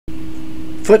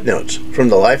Footnotes from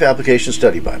the Life Application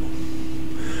Study Bible.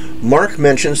 Mark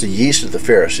mentions the yeast of the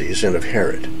Pharisees and of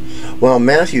Herod, while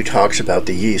Matthew talks about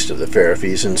the yeast of the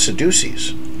Pharisees and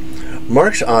Sadducees.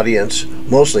 Mark's audience,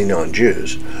 mostly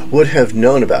non-Jews, would have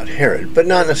known about Herod, but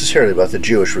not necessarily about the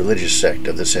Jewish religious sect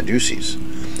of the Sadducees.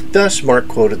 Thus, Mark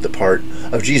quoted the part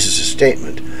of Jesus'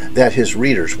 statement that his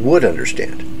readers would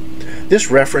understand.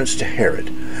 This reference to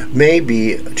Herod may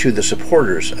be to the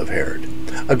supporters of Herod,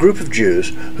 a group of Jews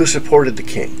who supported the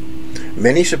king.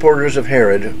 Many supporters of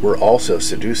Herod were also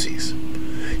Sadducees.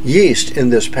 Yeast in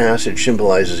this passage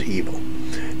symbolizes evil,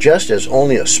 just as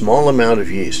only a small amount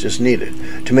of yeast is needed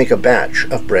to make a batch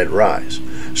of bread rise.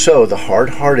 So the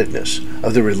hard-heartedness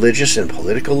of the religious and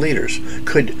political leaders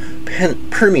could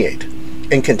permeate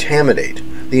and contaminate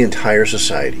the entire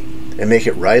society and make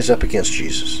it rise up against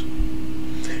Jesus.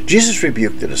 Jesus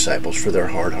rebuked the disciples for their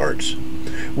hard hearts,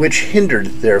 which hindered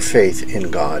their faith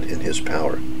in God and His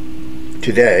power.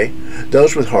 Today,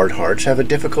 those with hard hearts have a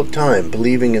difficult time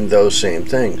believing in those same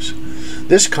things.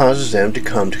 This causes them to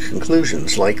come to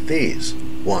conclusions like these.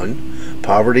 1.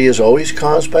 Poverty is always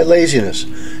caused by laziness.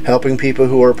 Helping people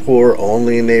who are poor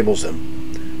only enables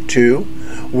them. 2.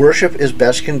 Worship is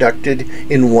best conducted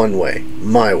in one way,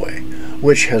 my way,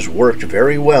 which has worked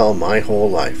very well my whole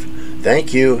life.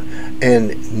 Thank you,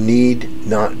 and need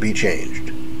not be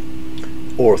changed.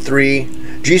 Or 3.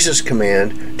 Jesus'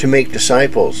 command to make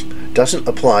disciples doesn't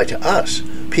apply to us.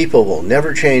 People will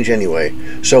never change anyway,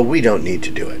 so we don't need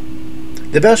to do it.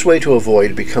 The best way to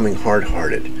avoid becoming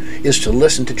hard-hearted is to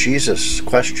listen to Jesus'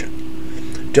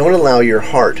 question. Don't allow your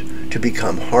heart to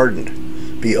become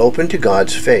hardened. Be open to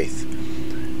God's faith,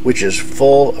 which is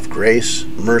full of grace,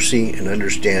 mercy, and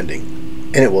understanding,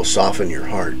 and it will soften your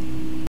heart.